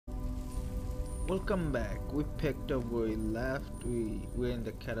Welcome back. We picked up where we left. We're in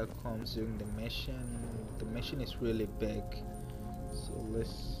the catacombs doing the mission. The mission is really big. So let's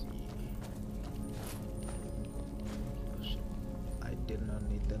see. Oh, shit. I did not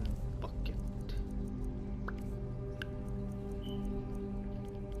need that bucket.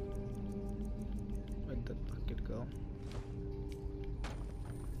 Where'd that bucket go?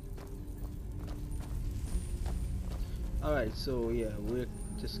 Alright, so yeah, we're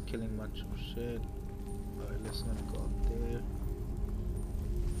just killing much of shit. Alright, let's not go up there.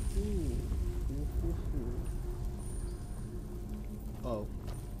 Ooh. Oh.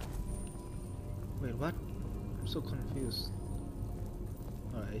 Wait, what? I'm so confused.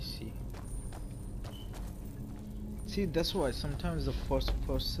 Alright, I see. See, that's why sometimes the first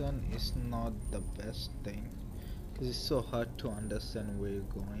person is not the best thing. Because it's so hard to understand where you're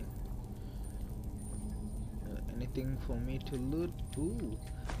going. Anything for me to loot? Ooh,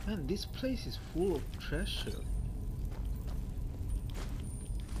 man, this place is full of treasure.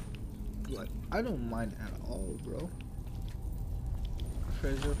 Like, I don't mind at all, bro.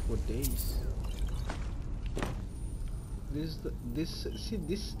 Treasure for days. This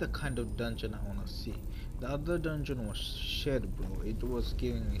is the kind of dungeon I wanna see. The other dungeon was shit, bro. It was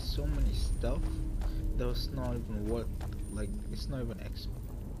giving me so many stuff that was not even worth. Like, it's not even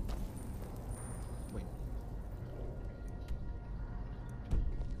Wait.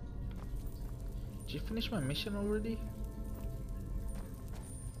 Did you finish my mission already?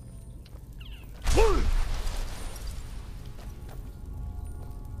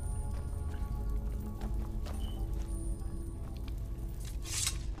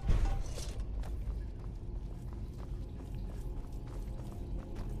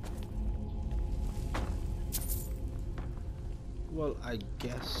 Well, I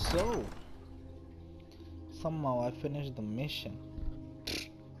guess so. Somehow I finished the mission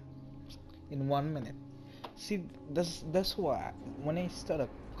in 1 minute. See, that's why when I started.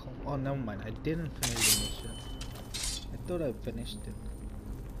 Oh, never mind. I didn't finish the mission. I thought I finished it.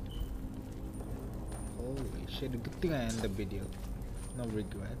 Holy shit! Good thing I end the video. No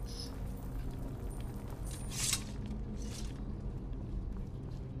regrets.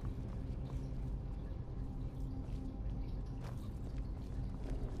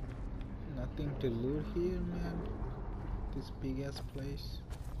 Nothing to loot here, man. This big ass place.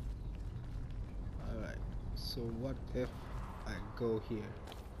 Alright, so what if I go here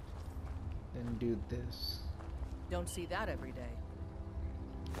and do this? Don't see that every day.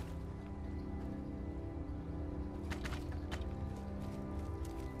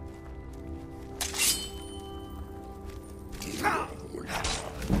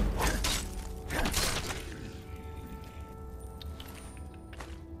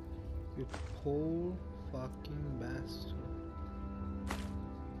 You poor fucking bastard.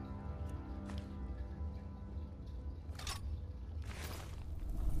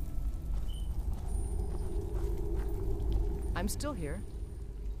 I'm still here.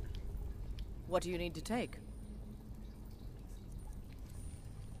 What do you need to take?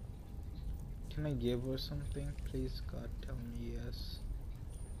 Can I give her something? Please, God, tell me yes.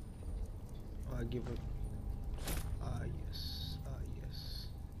 Oh, I give her. Ah, yes. Ah, yes.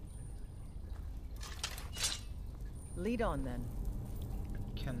 Lead on then.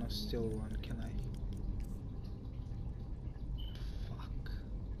 Cannot steal one, can I? Fuck.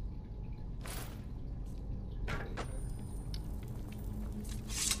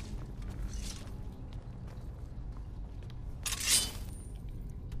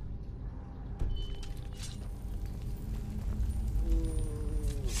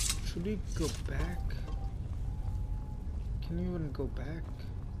 Should we go back? Can you even go back?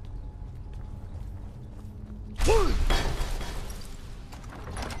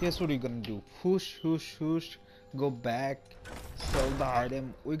 Here's what we're gonna do. Whoosh, whoosh, whoosh. Go back. Sell the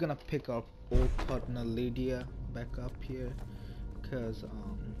item. We're gonna pick up old partner Lydia back up here. Cause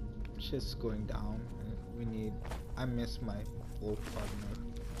she's going down. We need. I miss my old partner.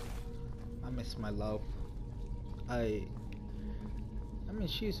 I miss my love. I mean,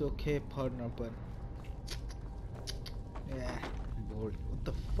 she's okay partner, but yeah, bored. What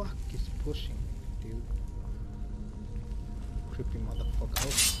the fuck is pushing me, dude? Creepy motherfucker.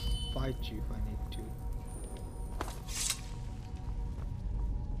 I'll fight you if I need to.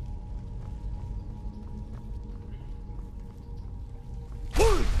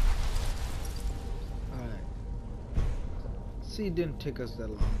 Alright. See, it didn't take us that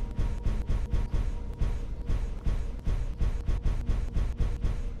long.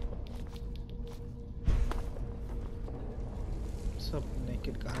 What's up,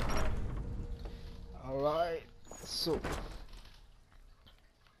 naked guy? Alright, so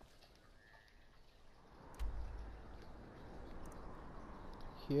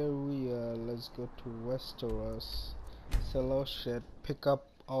here we are. Let's go to Westeros. Sell our shit. Pick up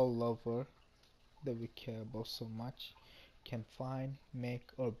our lover that we care about so much. Can find, make,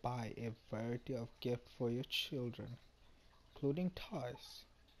 or buy a variety of gifts for your children, including toys,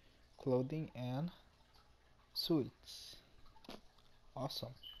 clothing, and sweets.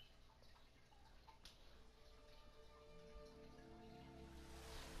 Awesome.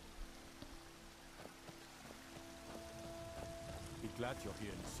 Be glad you're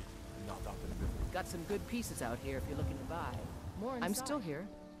here in the city, not up in the river. Got some good pieces out here if you're looking to buy. More inside. I'm still here.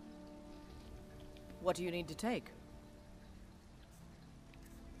 What do you need to take?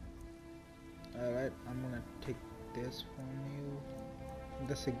 Alright, I'm gonna take this from you.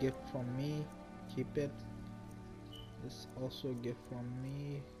 That's a gift from me. Keep it. This also a gift from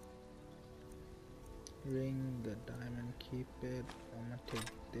me. Ring the diamond, keep it. I'm gonna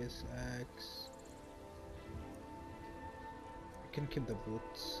take this axe. You can keep the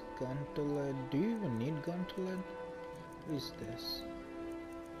boots. Gauntlet. Do you even need gauntlet? What is this?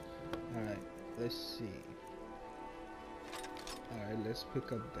 Alright, let's see. Alright, let's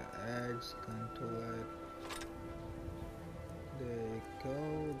pick up the axe, gauntlet. There we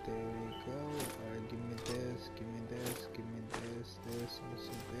go, there we go. Alright, give me this, give me this, give me this,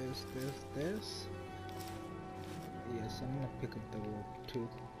 also this. Yes, I'm gonna pick up the rope too.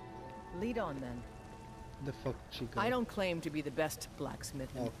 Lead on then. The fuck she got? I don't claim to be the best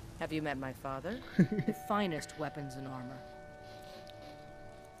blacksmith. Oh. Have you met my father? The finest weapons and armor.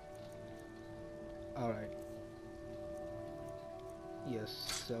 Alright. Yes,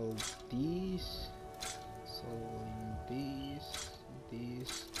 sell these. Selling these.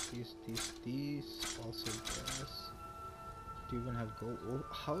 Also this. Do you even have gold? Oh,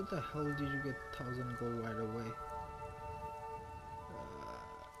 how the hell did you get 1,000 gold right away?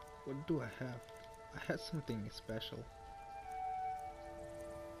 What do I have? I had something special.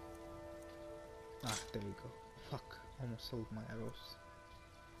 Ah, there we go. Fuck, almost sold my arrows.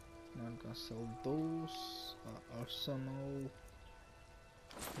 Now I'm gonna sell those. Arsenal.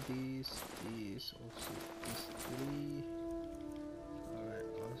 These, also these 3. Alright,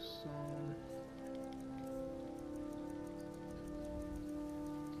 awesome.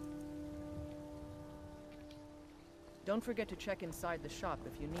 Don't forget to check inside the shop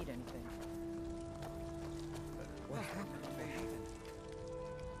if you need anything. What happened? They haven't.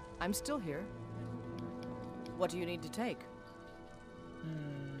 I'm still here. What do you need to take?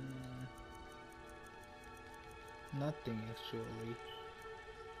 Nothing actually.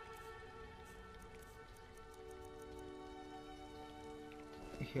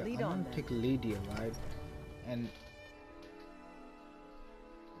 Here, Lead I'm on gonna then. take Lydia, right? And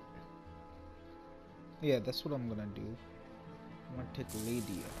yeah, that's what I'm gonna do. I'm gonna take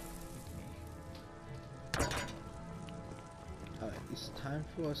Lydia with me. Alright, it's time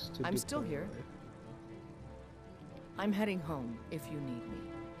for us to I'm still here. deploy. I'm heading home if you need me.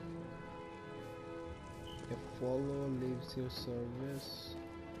 If follower leaves your service.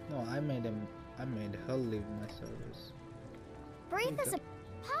 No, I made her leave my service. Breathe There as you a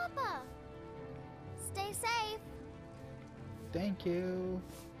Papa. Stay safe. Thank you.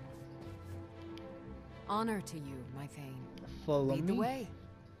 Honor to you, my Thane. Follow Lead me. the way.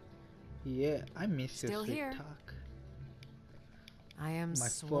 Yeah, I miss Still your sweet here. talk. I am My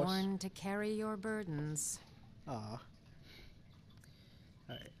sworn to carry your burdens. Ah.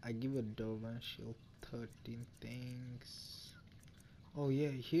 I give a Dovan shield 13 things. Oh yeah,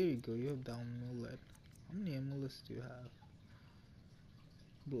 here you go, you have the amulet. How many amulets do you have?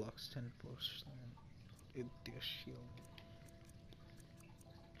 Blocks 10% with your shield.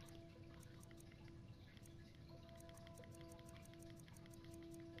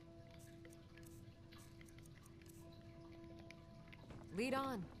 Lead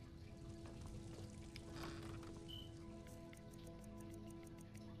on.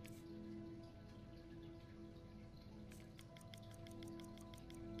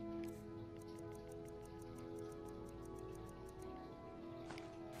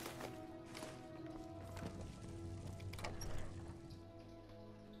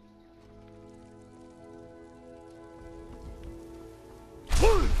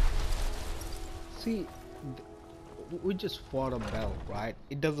 See, we just fought a battle, right?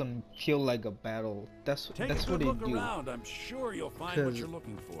 It doesn't feel like a battle. That's Take that's a what good it look do. around. I'm sure you'll find what 'Cause- you're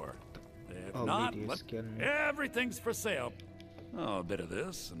looking for. If Oh, not, Lydia's look, getting me. everything's for sale. Oh, a bit of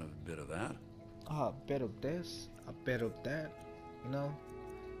this and a bit of that. A bit of this, a bit of that, you know,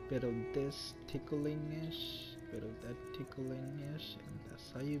 bit of this tickling-ish, bit of that tickling-ish, and that's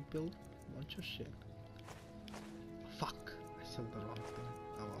how you build a bunch of shit. Fuck, I said the wrong thing.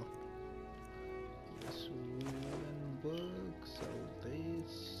 Oh well. Yes, wooden book, sell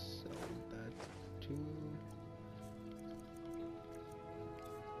this.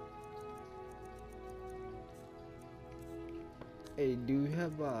 Hey, do you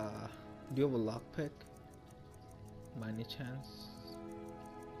have a lockpick? By any chance?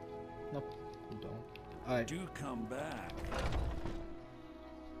 Nope, you don't. Alright. Do come back.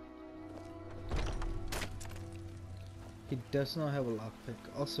 He does not have a lockpick.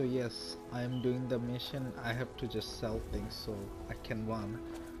 Also, yes, I am doing the mission. I have to just sell things so I can run.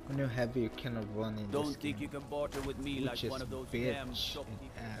 When you're heavy, you cannot run in Don't this think game, you can barter with me which like is one of those damn bitch shopkeepers.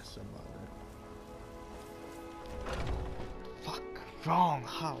 and ass about it. Fuck, wrong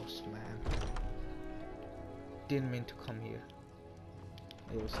house, man. Didn't mean to come here.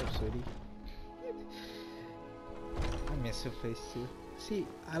 Hey, what's up, sweetie? I miss her face too. See,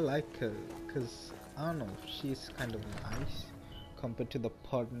 I like her because I don't know, she's kind of nice compared to the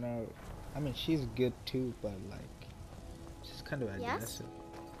partner. I mean, she's good too, but like, she's kind of Yes? aggressive.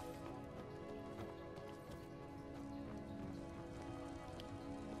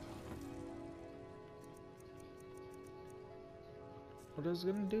 What I was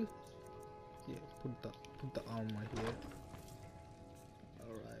gonna do? Yeah, put the armor here.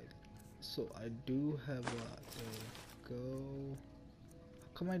 Alright. So I do have a there we go. How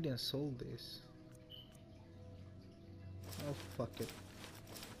come I didn't sold this? Oh fuck it.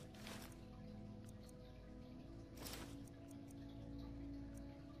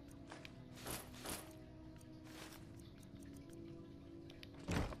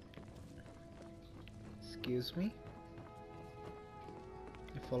 Excuse me?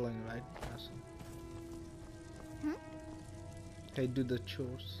 You're following, right? Awesome. Hmm? Can I do the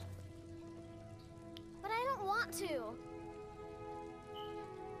chores? But I don't want to.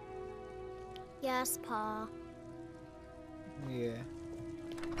 Yes, Pa. Yeah.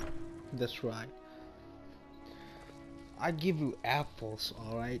 That's right. I give you apples,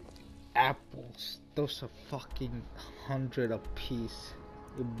 alright? Apples. Those are fucking 100 a piece.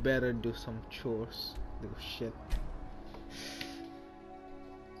 You better do some chores. Do shit.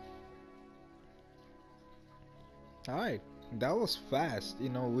 Alright, that was fast. You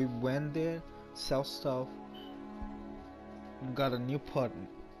know, we went there, sell stuff, got a new partner.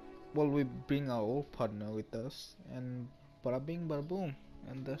 Well, we bring our old partner with us, and bada bing, bada boom.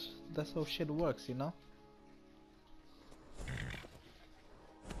 And that's how shit works, you know?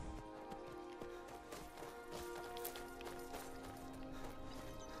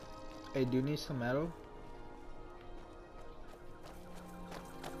 Hey, do you need some arrow?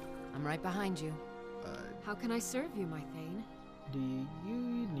 I'm right behind you. Uh, How can I serve you, my Thane? do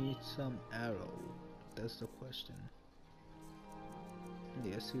you need some arrow? That's the question.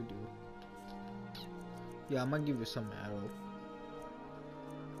 Yes, you do. Yeah, I'm gonna give you some arrow.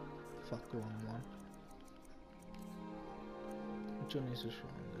 Fuck, wrong one. Which one is this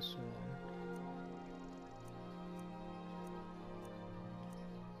one? This one.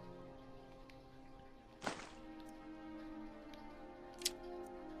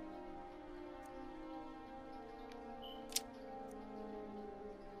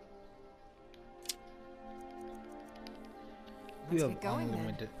 You Let's have get going then.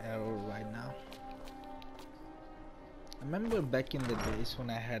 unlimited arrow right now. I remember back in the days when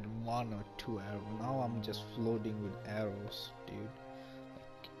I had 1 or 2 arrows. Now I'm just floating with arrows, dude.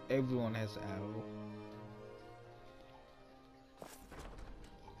 Like, everyone has arrow.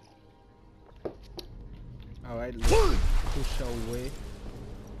 Alright, let's push our way.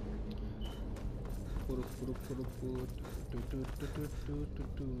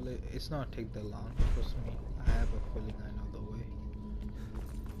 It's not take that long, trust me. I have a feeling I know the way.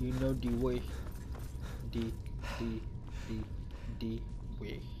 You know the way. The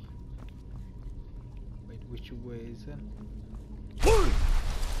way. Wait, which way is it?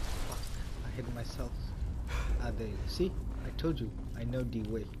 Fuck, I hit myself. Ah, there. See? I told you. I know the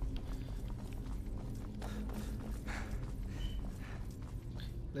way.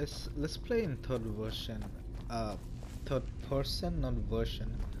 Let's play in third version. Third person, not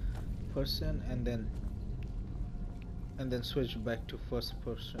version. Person, and then switch back to first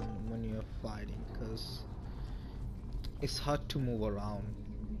person when you're fighting, because it's hard to move around.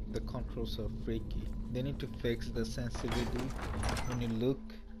 The controls are freaky. They need to fix the sensitivity when you look.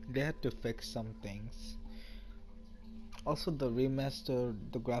 They had to fix some things. Also, the remaster,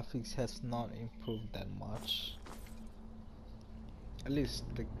 the graphics has not improved that much. At least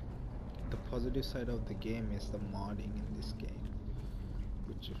the positive side of the game is the modding in this game,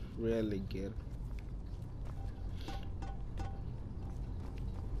 which is really good.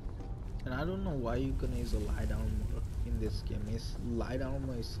 And I don't know why you're gonna use a light armor in this game. Light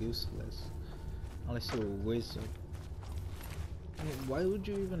armor is useless unless you're a wizard. I mean, why would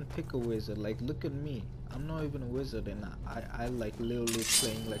you even pick a wizard? Like, look at me. I'm not even a wizard, and I like literally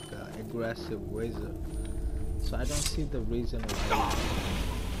playing like an aggressive wizard. So I don't see the reason why.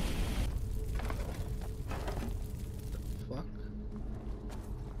 The fuck?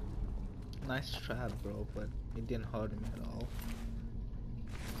 Nice trap, bro, but it didn't hurt me at all.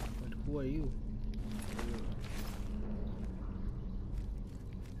 But who are you?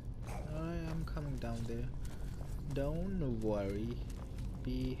 Alright, I'm coming down there. Don't worry.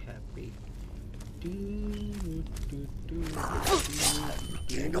 Be happy.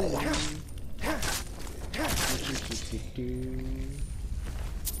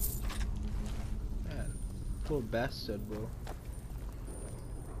 Man, poor bastard, bro.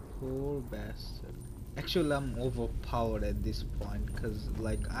 Poor bastard. Actually, I'm overpowered at this point because,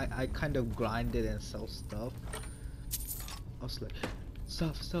 like, I kind of grinded and sell stuff. I was like,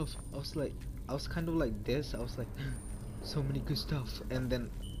 stuff. I was kind of like this. I was like, so many good stuff, and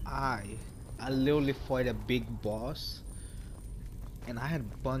then I literally fought a big boss, and I had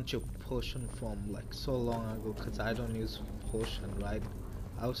a bunch of potion from like so long ago because I don't use potion, right?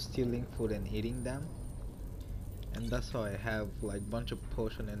 I was stealing food and eating them, and that's how I have like bunch of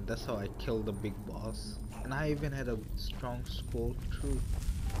potion, and that's how I killed the big boss. And I even had a strong scroll too.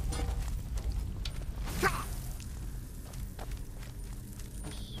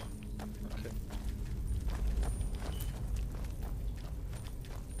 Okay.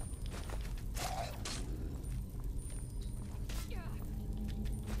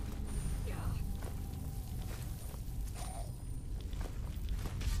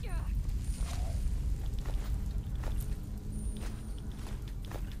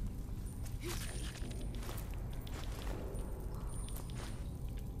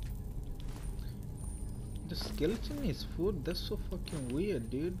 The skeleton is food? That's so fucking weird,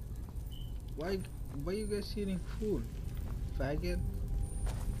 dude. Why you guys eating food? Faggot?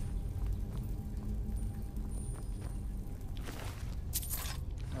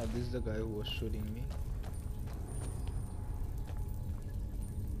 Oh, this is the guy who was shooting me.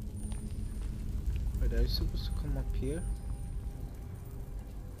 Wait, are you supposed to come up here?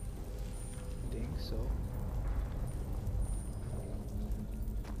 I think so.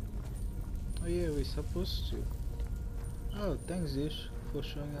 Oh yeah, we're supposed to. Oh, thanks Ish for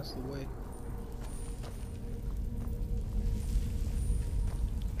showing us the way.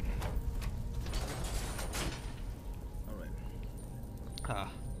 Alright.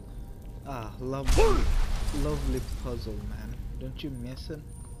 Lovely puzzle, man. Don't you miss it?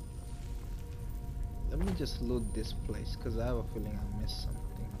 Let me just loot this place, cause I have a feeling I missed something.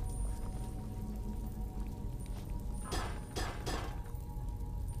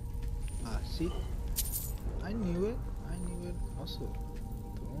 See? I knew it. Also,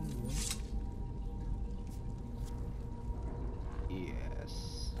 throne room. Yes.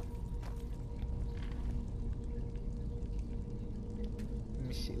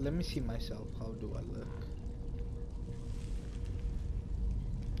 Let me see myself. How do I look?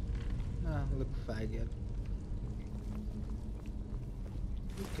 Nah, look faggot.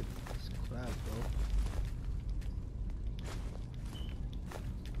 Look at this crap, bro.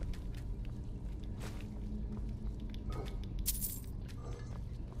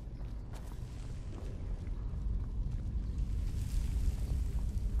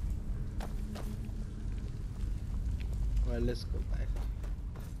 Alright, let's go back.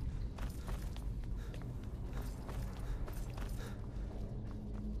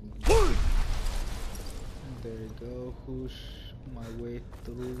 There you go. Whoosh my way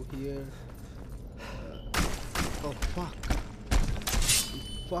through here. Oh fuck! You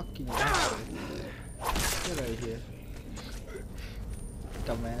fucking asshole. Get out of here,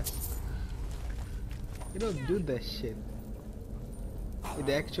 dumbass. You don't do that shit. It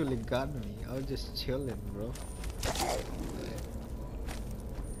actually got me. I was just chilling, bro.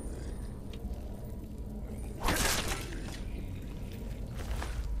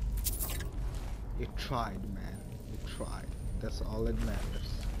 You tried, man. You tried. That's all that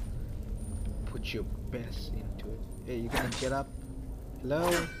matters. Put your best into it. Hey, you gonna get up?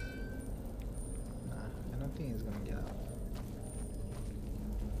 Hello? Nah, I don't think he's gonna get up.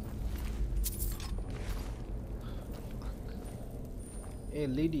 Fuck. Hey,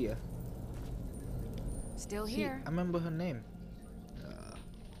 Lydia. Still See, here. I remember her name.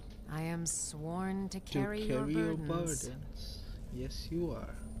 I am sworn to To carry your burdens. Yes, you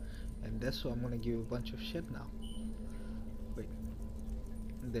are. And that's why I'm gonna give you a bunch of shit now. Wait.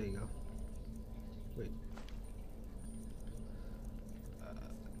 There you go. Wait.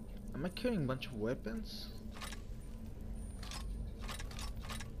 Am I carrying a bunch of weapons?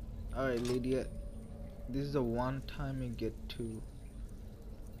 Alright, Lydia. This is the one time you get to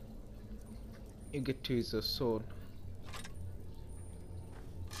use a sword.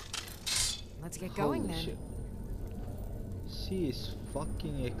 Let's get going Holy then. shit. She is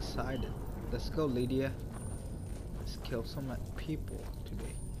fucking excited. Let's go, Lydia. Let's kill some people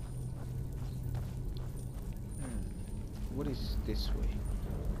today. What is this way?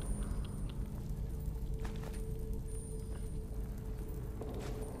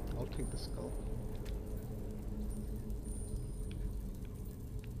 I'll take the skull.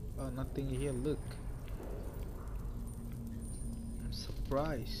 Oh, nothing here, look. I'm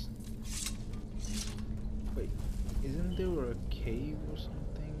surprised. Wait, isn't there a cave or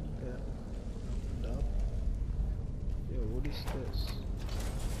something that opened up? Yeah, what is this?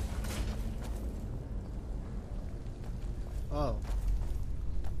 Oh.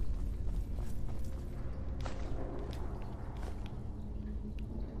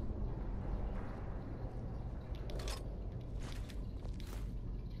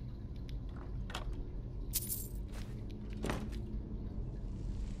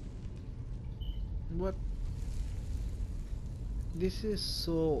 What? This is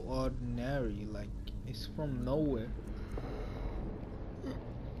so ordinary, like it's from nowhere.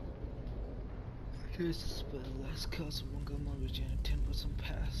 Here's the spell. Last cost of Montgomery Virginia 10%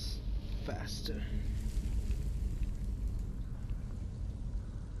 pass faster.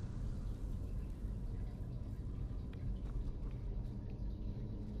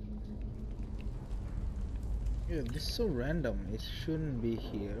 Yeah, this is so random. It shouldn't be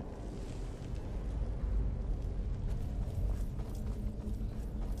here.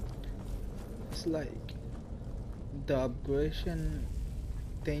 It's like the aberration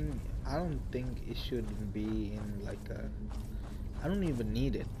thing. I don't think it should be in like a. I don't even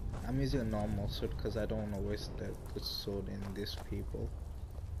need it. I'm using a normal sword because I don't want to waste that good sword in these people.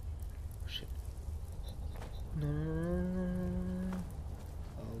 Oh, shit. No, no, no, no, no, no.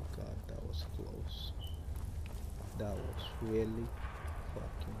 Oh god, that was close. That was really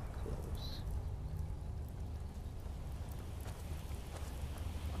fucking close.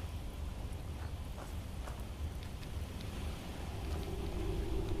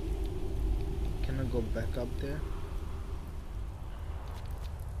 Can I go back up there?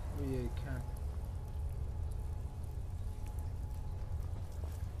 Oh yeah, you can.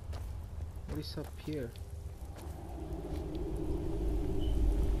 What is up here?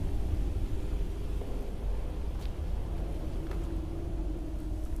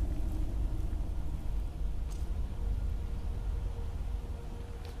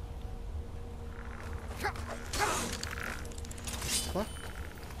 Fuck?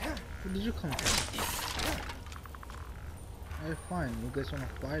 Where did you come from? Alright, fine. You guys wanna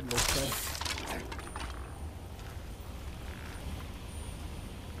fight? Let's go.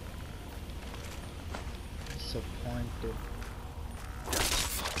 Disappointed.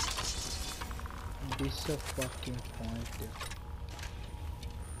 Disappointed.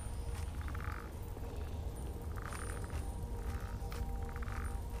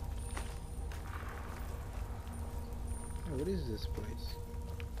 What is this place?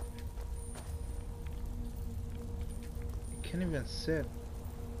 You can't even sit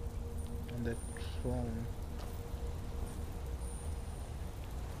on that throne.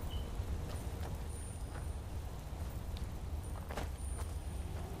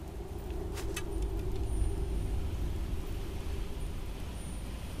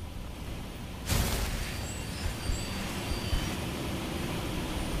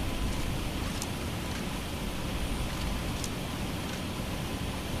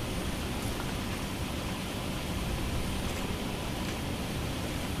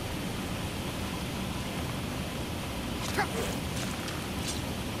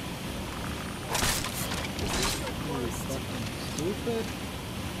 Stupid.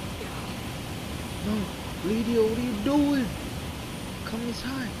 No, Lydia, what are you doing? Come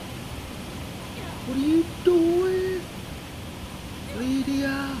inside. What are you doing?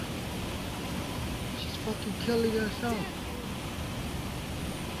 Lydia! She's fucking killing herself.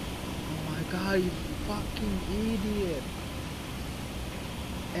 Oh my god, you fucking idiot.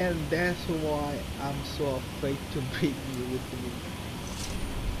 And that's why I'm so afraid to bring you with me.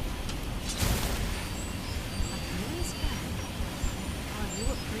 You a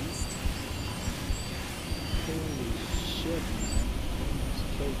priest? Holy shit, man. You almost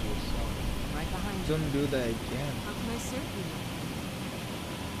killed yourself. Right behind you. Don't do that again. How can I serve you?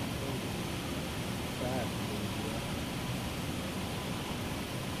 Bad, Lydia.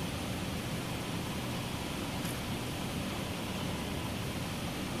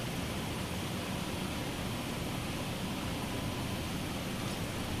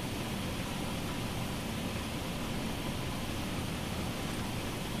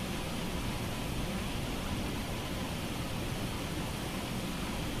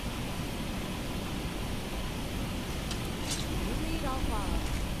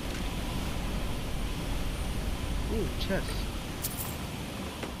 Ooh, chest.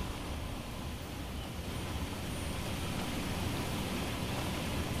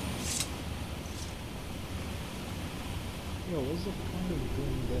 Yo, what's the point of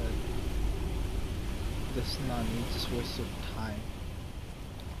doing that? That's not me, just waste of time.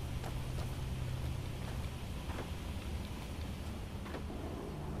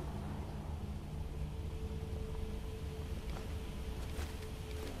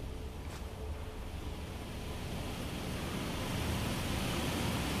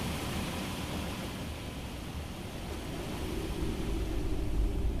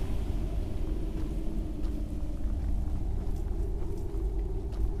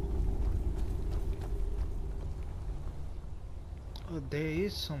 Oh, there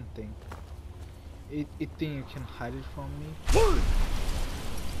is something. It think you can hide it from me?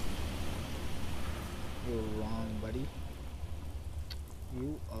 You're wrong, buddy.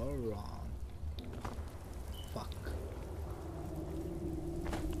 You are wrong. Fuck.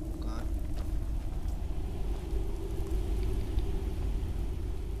 God.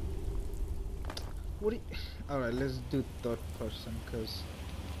 What? Alright, let's do third person, cause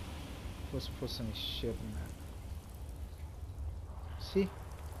first person is shit, man. See?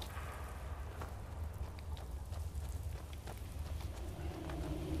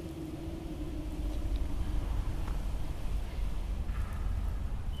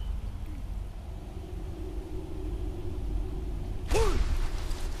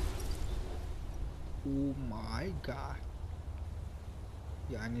 Oh my god.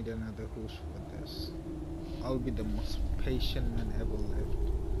 Yeah, I need another host for this. I'll be the most patient man ever lived.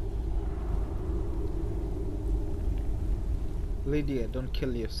 Lydia, don't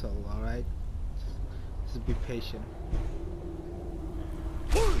kill yourself, alright? Just be patient.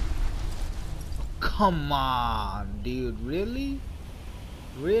 Come on, dude, really?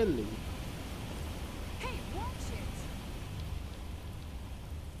 Really? Hey, watch it!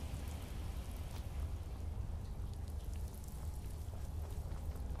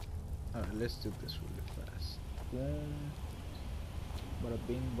 Alright, let's do this really fast. Boom. Bada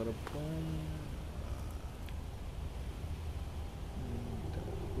bing, bada boom.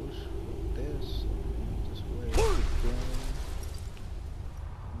 Push for this. Just wait. Boom.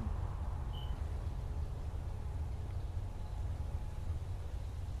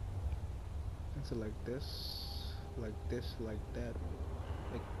 So like this, like this, like that,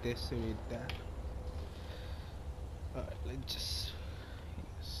 like this, with that. Alright, let's just.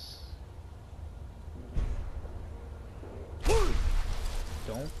 Yes.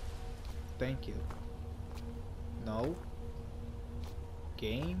 Don't. Thank you. No.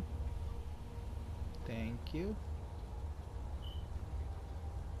 Game. Thank you.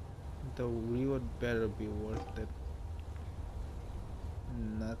 The reward better be worth it.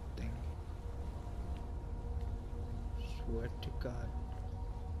 Nothing. Swear to God.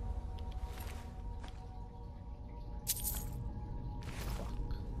 Fuck.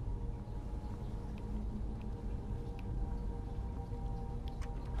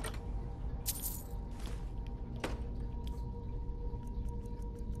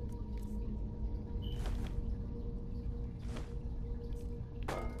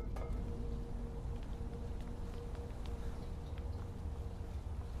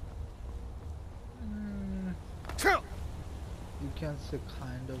 You can say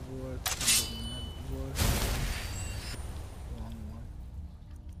kind of work, kind of not work. Wrong one.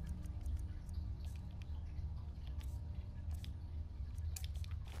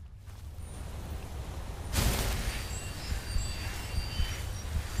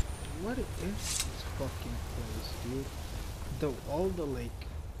 What is this fucking place, dude? All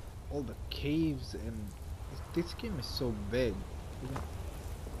the caves, and this game is so big.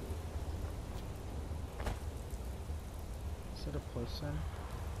 Is that a person?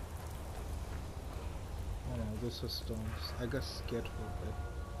 Oh no, those are stones. I got scared for a bit.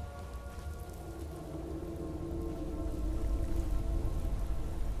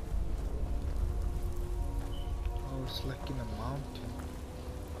 Oh, it's like in a mountain.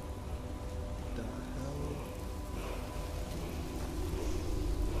 The hell?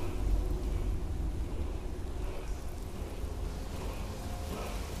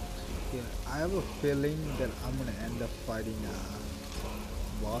 Yeah, I have a feeling that I'm gonna end up fighting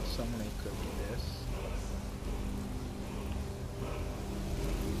a boss. I'm gonna equip this.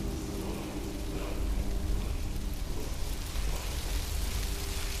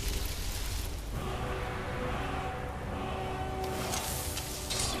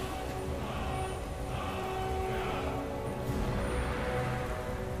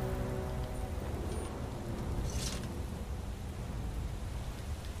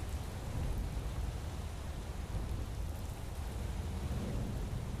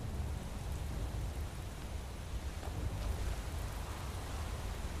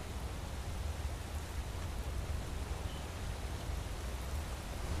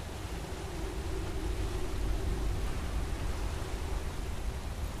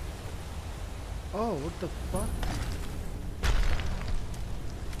 Oh, what the fuck?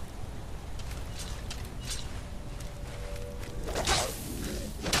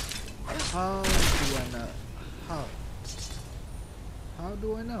 How do I know? How? How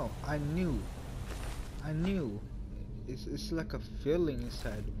do I know? I knew. It's like a feeling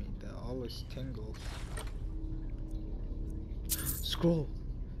inside me that always tingles. Scroll.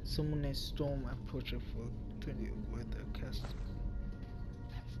 Someone has storm approaching for 20 weather cast.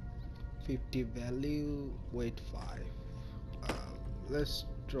 50 value. Wait 5. Let's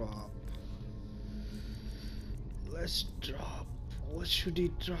drop. Let's drop. What should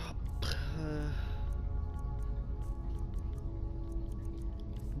he drop?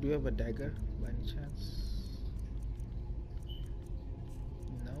 Do you have a dagger by any chance?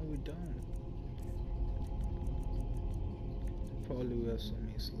 No, we don't. Probably we have some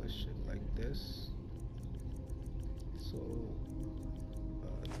useless shit like this. So,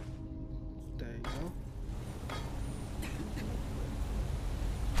 there you go.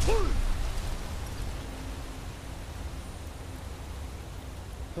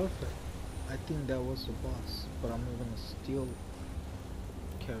 Perfect. I think that was the boss, but I'm gonna still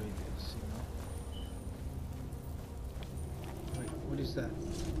carry this, you know? Wait, what is that?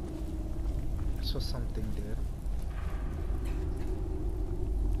 I saw something there.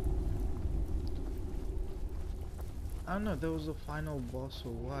 I don't know, there was a final boss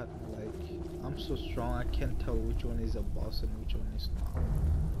or what. Like, I'm so strong I can't tell which one is a boss and which one is not.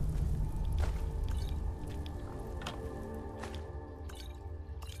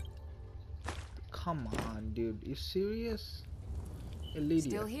 Come on, dude. You serious? Hey,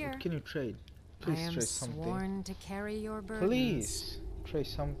 Lydia, Still here. what can you trade? I Please am trade something. sworn to carry your burdens. Please trade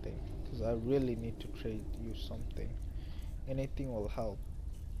something, because I really need to trade you something. Anything will help.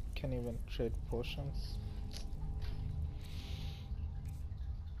 Can't even trade potions.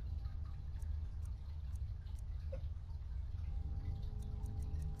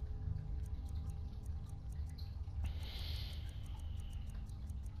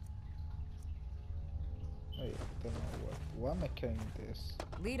 Wait, don't know what. Why am I carrying this?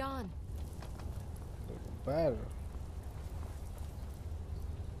 Lead on. Better.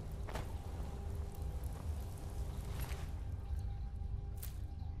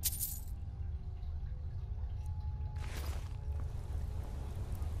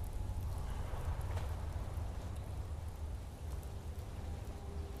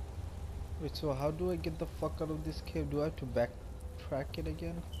 Wait, so how do I get the fuck out of this cave? Do I have to backtrack it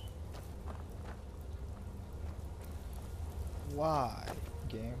again? Why,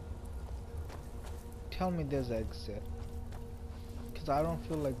 game? Tell me there's an exit. Cause I don't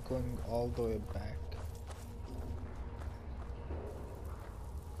feel like going all the way back.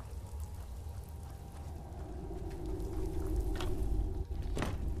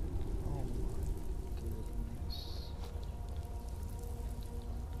 Oh my goodness.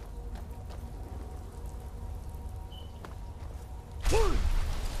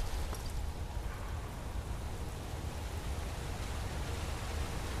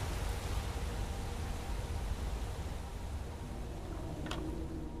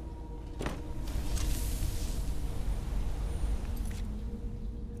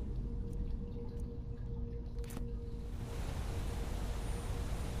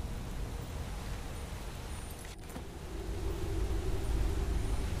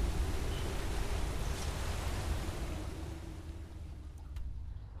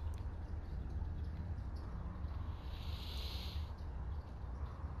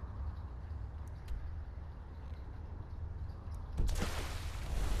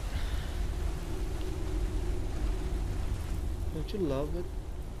 Don't you love it?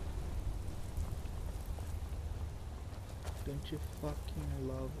 Don't you fucking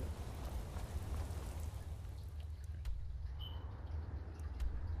love it?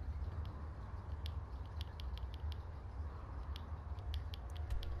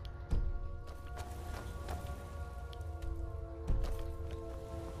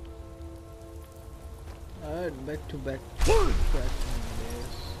 Alright, back to back tracking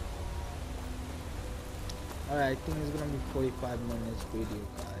this. Alright, I think it's gonna be 45 minutes video,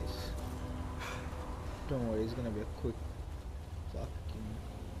 guys. Don't worry, it's gonna be a quick fucking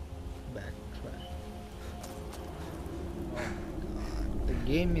backtrack. Oh my god. The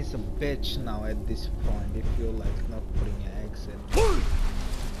game is a bitch now at this point if you're like not putting an exit.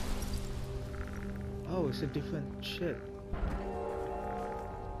 Oh, it's a different shit.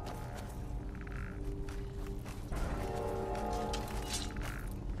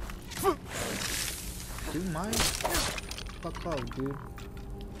 Do you mind? Fuck off, dude.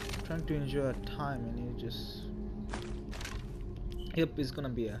 I'm trying to enjoy our time and you just... Yep, it's gonna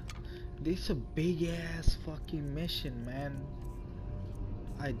be a This is a big ass fucking mission, man.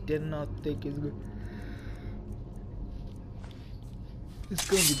 I did not think it's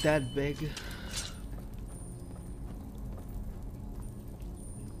gonna be that big.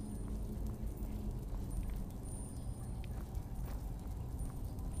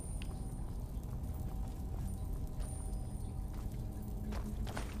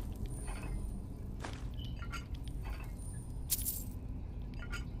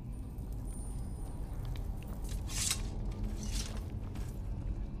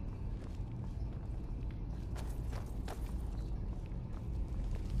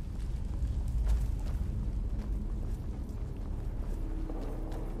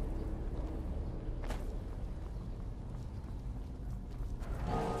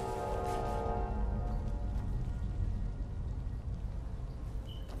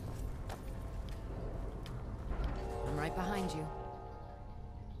 I'm right behind you.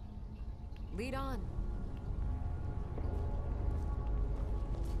 Lead on.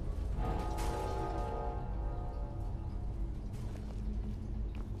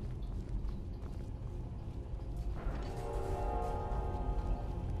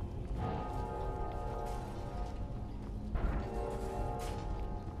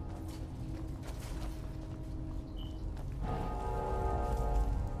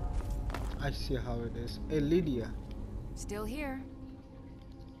 I see how it is. Hey Lydia, Still here.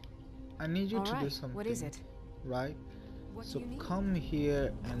 I need you All to do right. something. What is it? Right? What So do you need? come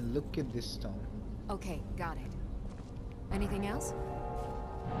here and look at this stone. Okay, got it. Anything else?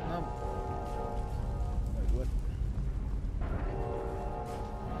 No. Wait, what?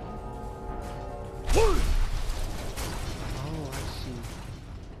 Oh, I see.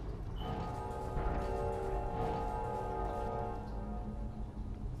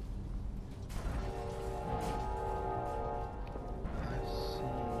 I see.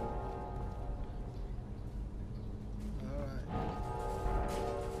 Alright.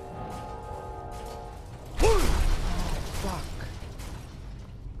 Oh, fuck.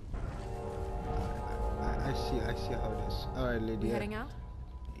 I see how it is. Alright, We Lydia. heading out?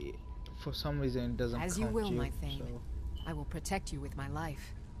 For some reason it doesn't As you count will, my thing. so I will protect you with my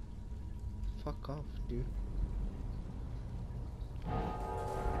life. fuck off, dude.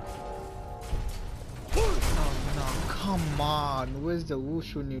 Oh no, come on. Where's the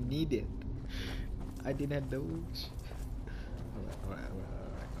whoosh when you need it? I didn't have the whoosh. Alright.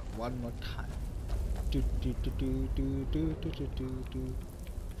 One more time. Do, do, do, do, do, do, do, do, do, do.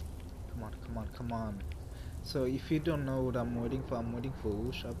 Come on. So if you don't know what I'm waiting for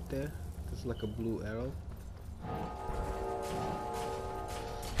whoosh up there. It's like a blue arrow.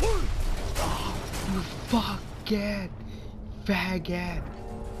 Oh, you fucking faggot!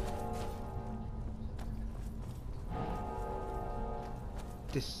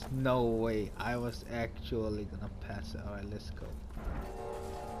 There's no way I was actually gonna pass it. Alright, let's go.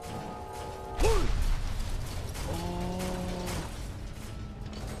 Oh.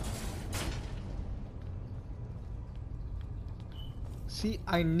 See,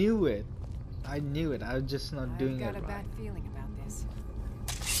 I knew it. I was just not doing I've it got a right. bad feeling about this.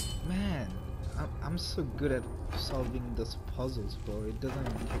 Man, I'm so good at solving those puzzles, bro. It doesn't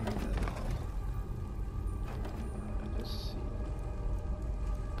even take me that long. Let's see.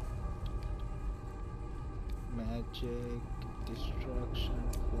 Magic, destruction,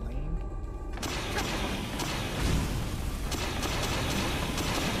 flame.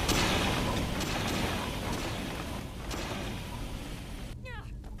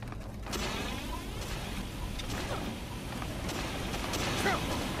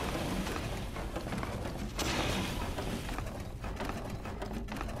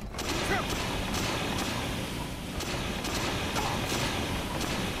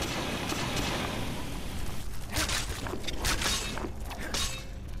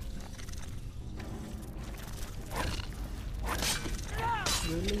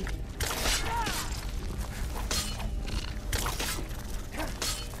 Really?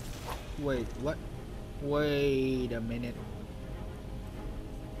 Wait, what? Wait a minute.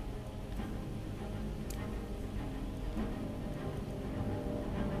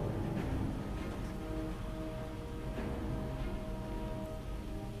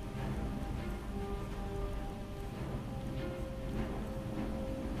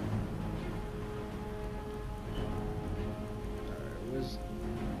 Where's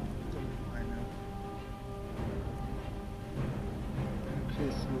the miner?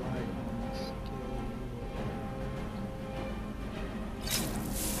 Increase light on scale.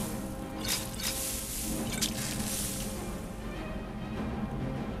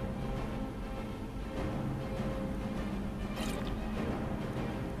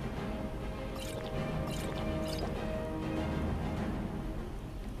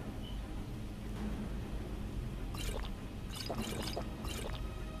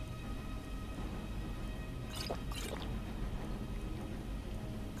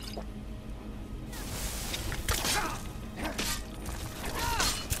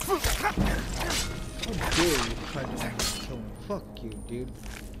 dude.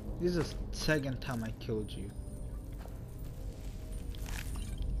 This is the second time I killed you.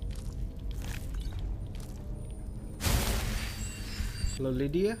 Hello,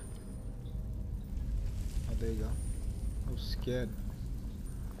 Lydia? Oh, there you go. I was scared.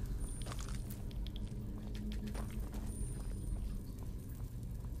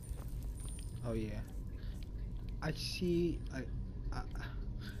 Oh yeah. I see.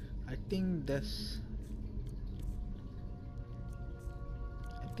 I think that's.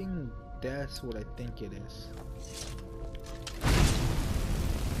 I think that's what I think it is.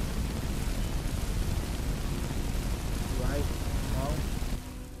 Right? No?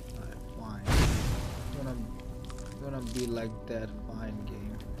 Alright, fine. You wanna be like that? Fine,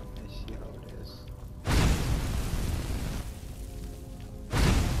 game. I see how it is.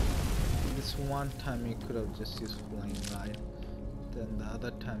 This one time you could have just used flame, right? Then the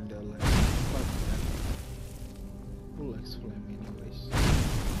other time they're like, fuck that. Who likes flame anyways?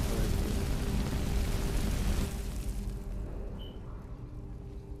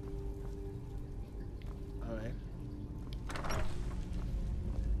 Alright.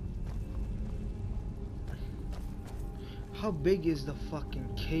 How big is the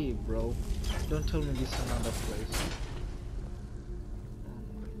fucking cave, bro? Don't tell me this is another place. Oh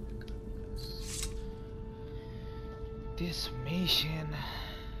my goodness. This mission.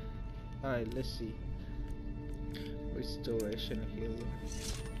 Alright, let's see. Restoration healing.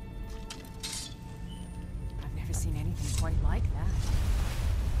 I've never seen anything quite like that.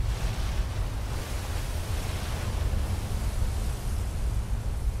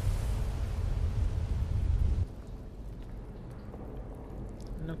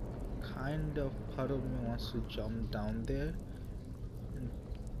 You know, kind of part of me wants to jump down there, and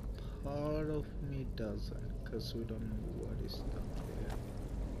part of me doesn't, because we don't know what is down there.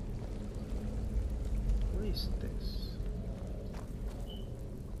 What is this?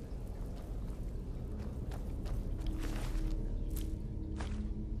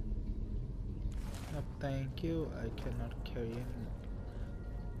 No, thank you. I cannot carry anymore.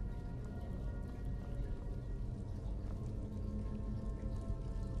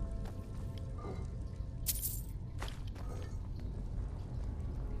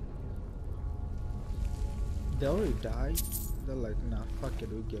 They already died. They're like, nah, fuck it,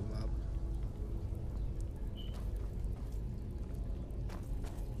 we give up.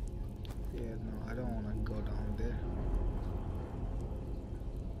 Yeah, no, I don't wanna go down there.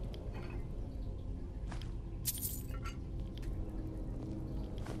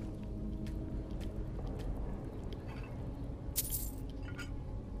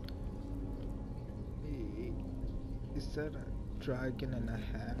 Is that a dragon in a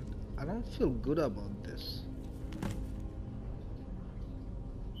hand? I don't feel good about this.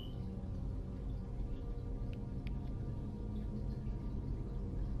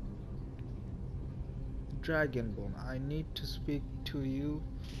 Dragonborn, I need to speak to you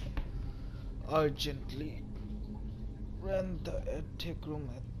urgently. Rent the attic room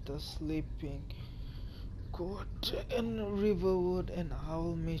at the sleeping court in Riverwood and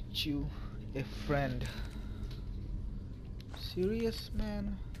I'll meet you a friend. Serious,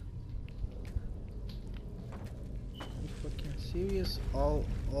 man? You fucking serious? All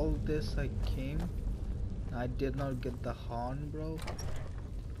this I came, I did not get the horn, bro.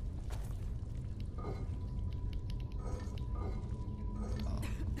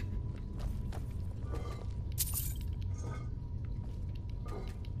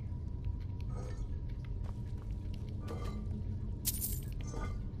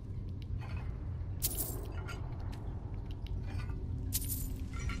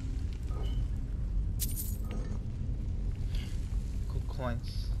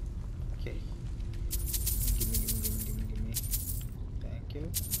 Coins. Okay. Give me. Thank you.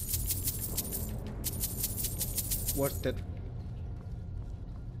 Worth it.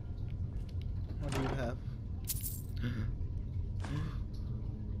 What do you have?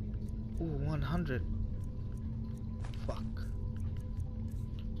 Ooh, 100. Fuck.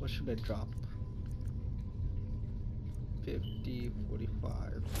 What should I drop? 50,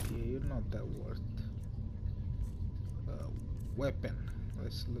 45. Yeah, you're not that worth. Weapon.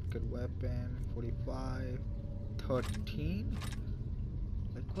 Let's look at weapon. 45, 13.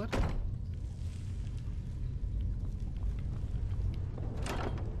 Like what?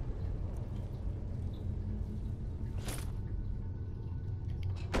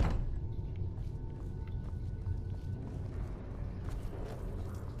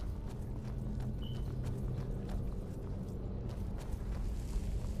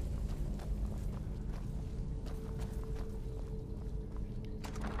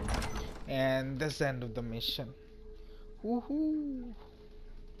 And that's the end of the mission. Woohoo!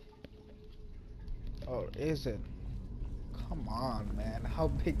 Or is it? Come on, man. How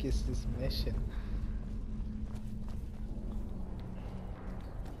big is this mission?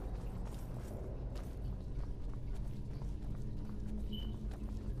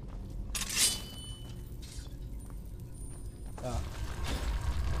 Ah,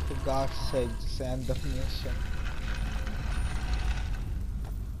 for God's sake, just end the mission.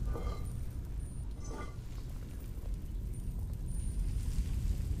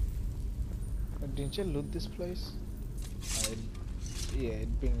 Didn't you loot this place? Yeah,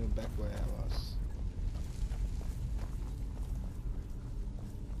 it bring me back where I was.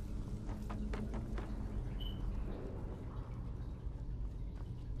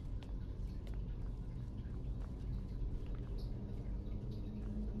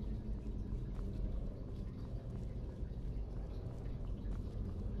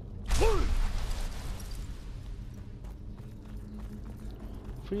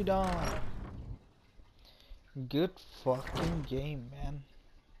 Freedom! Good fucking game, man.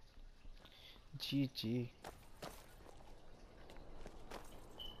 GG.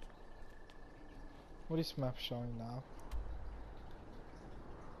 What is map showing now?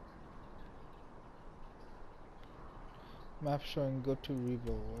 Map showing go to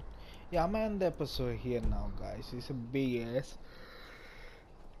River Road. Yeah, I'm gonna end the episode here now, guys. It's a big ass.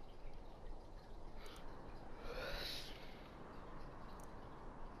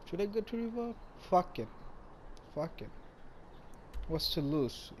 Should I go to River? Fuck it. Fuck it. What's to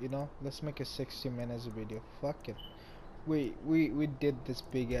lose, you know? Let's make a 60 minutes video. Fuck it. We did this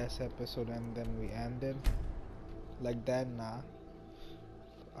big ass episode and then we ended like that. Nah,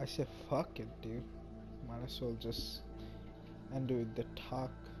 I said fuck it, dude. Might as well just end with the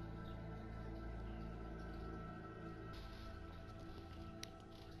talk.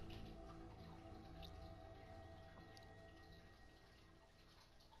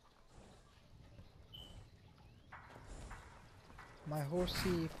 My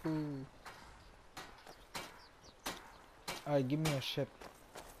horsey foo. Alright, give me a ship.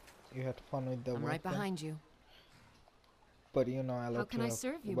 You had fun with the I'm weapon. right behind you. But you know I How like can to I have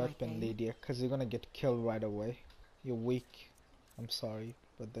serve you, my weapon, king? Lydia, cause you're gonna get killed right away. You're weak. I'm sorry,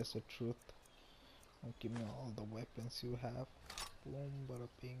 but that's the truth. Don't give me all the weapons you have. Boom, bada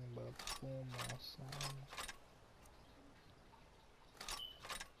bing, bada boom, awesome.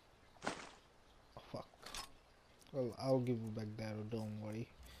 Oh, fuck. Well, I'll give you back that, don't worry.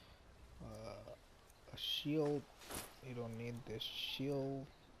 A shield. You don't need this shield.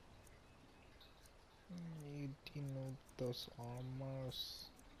 You know those armors.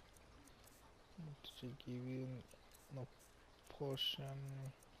 To give you no potion.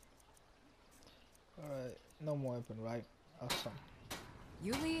 Alright, no more weapon, right? Awesome.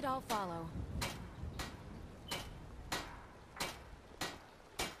 You lead, I'll follow.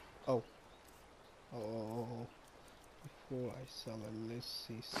 Oh. Oh. Before I sell a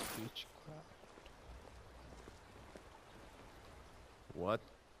Lissy speechcraft. What?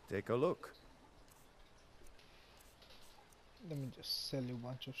 Take a look. Let me just sell you a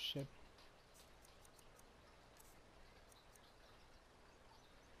bunch of shit.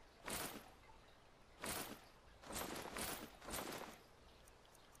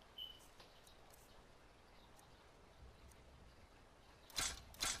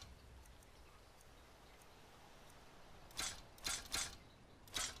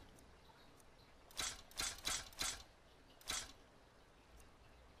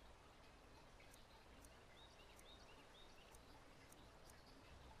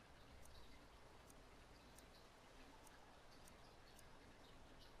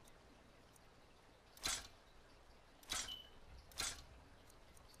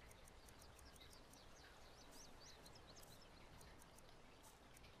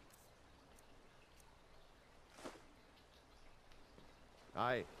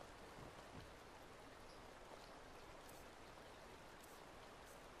 Aye.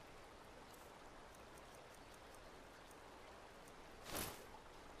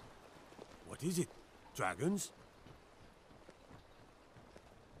 What is it? Dragons?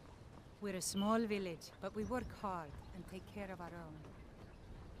 We're a small village, but we work hard and take care of our own.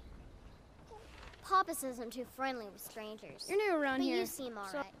 Papa isn't too friendly with strangers. You're new around But here. you seem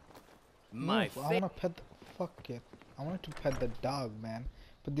alright. I wanna pet the, fuck it. I wanted to pet the dog, man.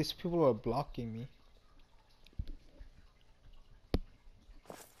 But these people are blocking me.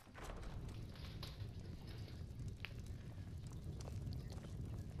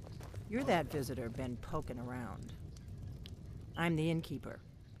 You're that visitor been poking around. I'm the innkeeper.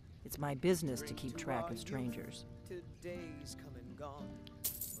 It's my business to keep track of strangers.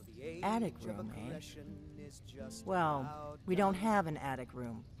 Attic room, eh? is just Well, about we don't done. have an attic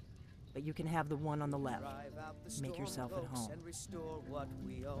room, but you can have the one on the left. Drive out the Make storm yourself at cloaks home. and restore what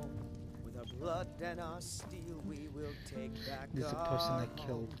we own. With our blood and our steel, we will take back This is the our person I home.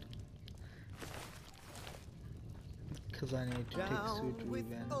 killed. Because I need to take Down sweet with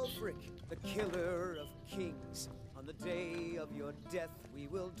revenge. Ulfric, the killer of kings. On the day of your death, we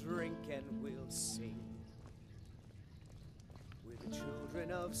will drink and we'll sing. We're the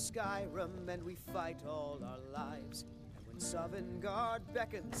children of Skyrim, and we fight all our lives. And when Sovngarde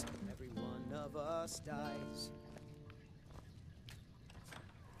beckons, every one of us dies.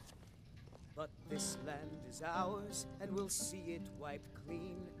 But this land is ours, and we'll see it wiped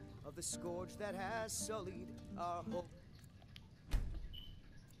clean of the scourge that has sullied our hopes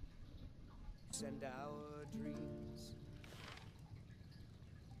and our dreams.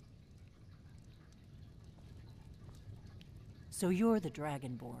 So you're the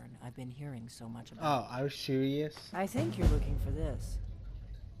Dragonborn I've been hearing so much about. Oh, are you serious? I think you're looking for this.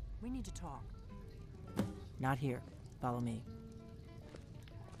 We need to talk. Not here. Follow me.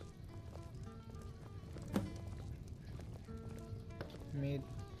 Meet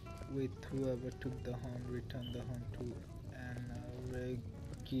with whoever took the horn, return the horn to an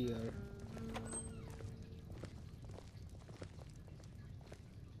Regier.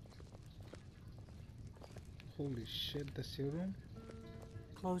 Holy shit, the serum?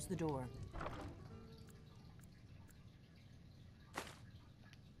 Close the door.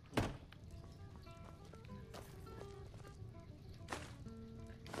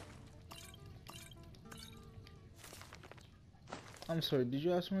 I'm sorry, did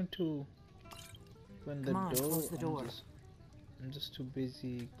you ask me to open the Come on, door? close the door. I'm just too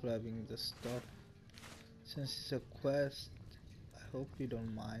busy grabbing the stuff. Since it's a quest, I hope you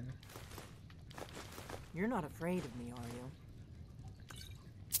don't mind. You're not afraid of me, are you?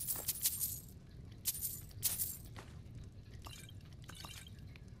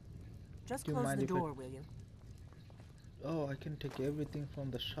 Just Do you close mind the if I- door, will you? Oh, I can take everything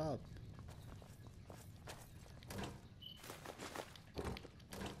from the shop.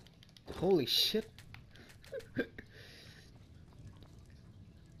 Holy shit!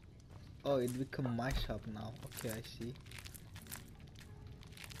 Oh, it become my shop now. Okay, I see.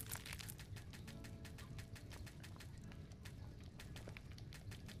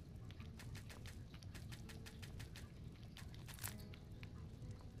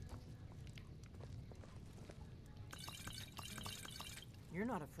 You're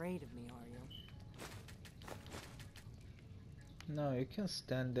not afraid of me, are you? No, you can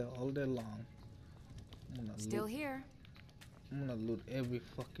stand there all day long. I'm gonna Still loot. here. I'm gonna loot every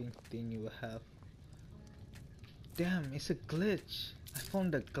fucking thing you have. Damn, it's a glitch. I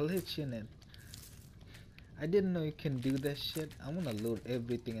found a glitch in it. I didn't know you can do that shit. I'm gonna loot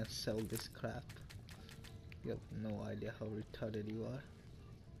everything and sell this crap. You have no idea how retarded you are.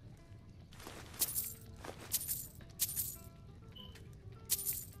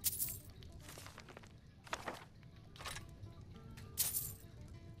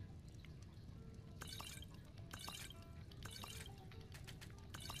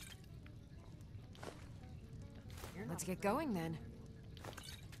 Let's get going then.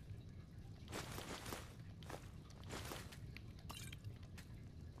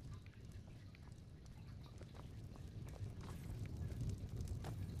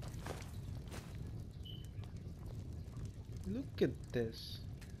 Look at this.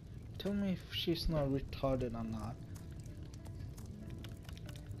 Tell me if she's not retarded or not.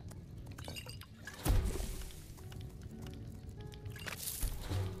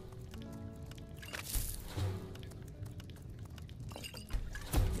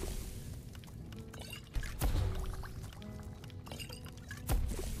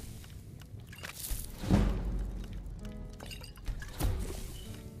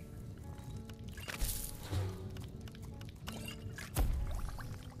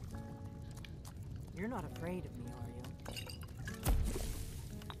 You're not afraid of me, are you?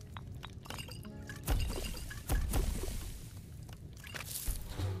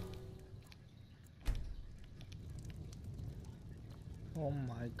 Oh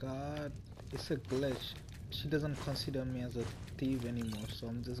my god, it's a glitch. She doesn't consider me as a thief anymore, so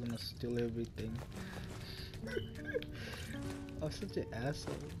I'm just gonna steal everything. I'm such an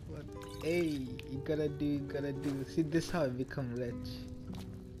asshole, but hey, you gotta do. See, this is how I become rich.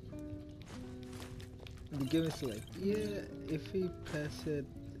 The game is like, yeah, if we press it,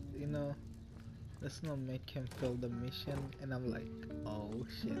 you know, let's not make him fail the mission. And I'm like, oh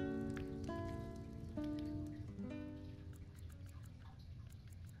shit.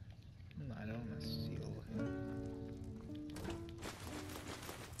 No, I don't wanna steal him.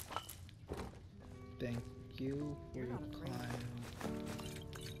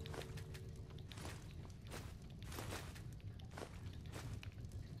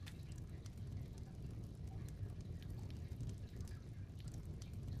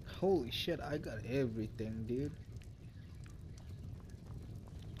 Holy shit, I got everything, dude.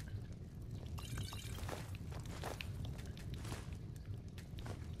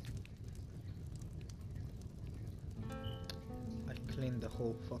 I cleaned the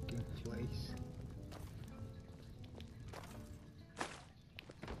whole fucking place.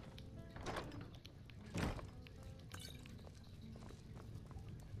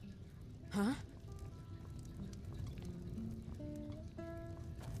 Huh?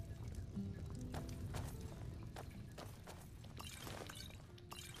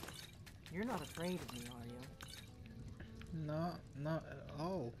 You're not afraid of me, are you? No, not at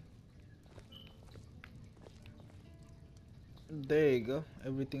all. There you go.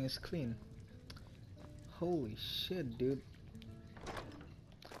 Everything is clean. Holy shit, dude.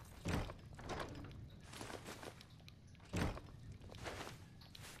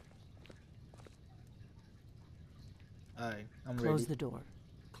 Alright, I'm ready. Close the door.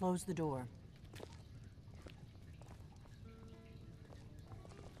 Close the door.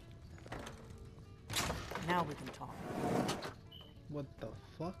 Now we can talk. What the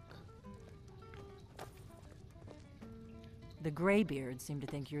fuck? The Greybeards seem to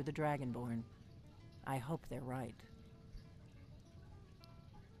think you're the Dragonborn. I hope they're right.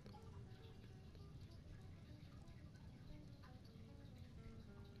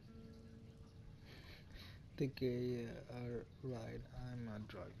 The gay are right. I'm a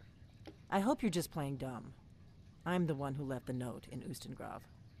drug. I hope you're just playing dumb. I'm the one who left the note in Ustengrav.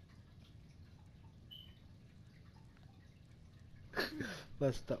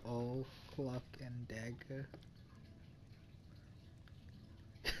 What's the old clock and dagger?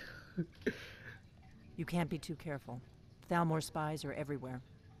 You can't be too careful. Thalmor spies are everywhere.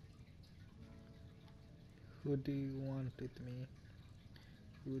 Who do you want with me?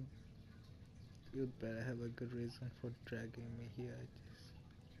 You'd better have a good reason for dragging me here.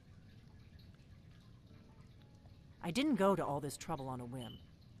 I didn't go to all this trouble on a whim.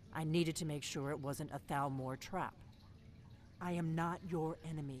 I needed to make sure it wasn't a Thalmor trap. I am not your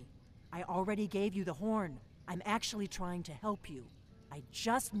enemy. I already gave you the horn. I'm actually trying to help you. I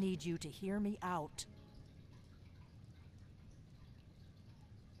just need you to hear me out.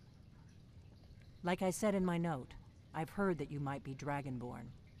 Like I said in my note, I've heard that you might be Dragonborn.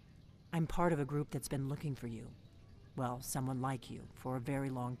 I'm part of a group that's been looking for you. Well, someone like you, for a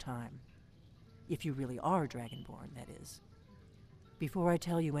very long time. If you really are Dragonborn, that is. Before I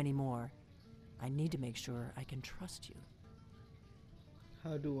tell you any more, I need to make sure I can trust you.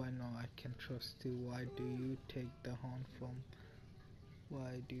 How do I know I can trust you? Why do you take the horn from?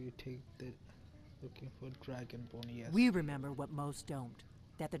 Why do you take the looking for Dragonborn? Yes. We remember what most don't.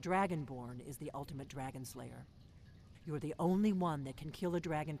 That the Dragonborn is the ultimate dragon slayer. You're the only one that can kill a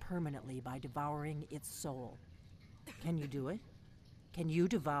dragon permanently by devouring its soul. Can you do it? Can you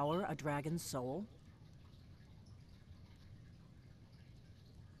devour a dragon's soul?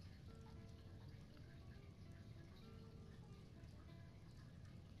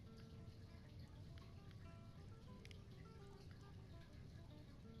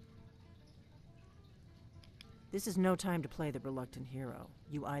 This is no time to play the reluctant hero.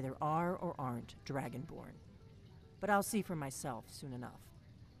 You either are or aren't Dragonborn. But I'll see for myself soon enough.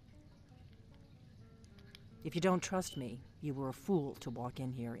 If you don't trust me, you were a fool to walk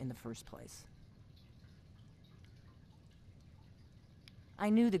in here in the first place. I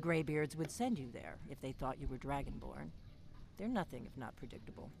knew the Greybeards would send you there if they thought you were Dragonborn. They're nothing if not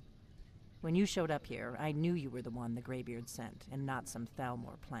predictable. When you showed up here, I knew you were the one the Greybeards sent, and not some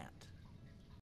Thalmor plant.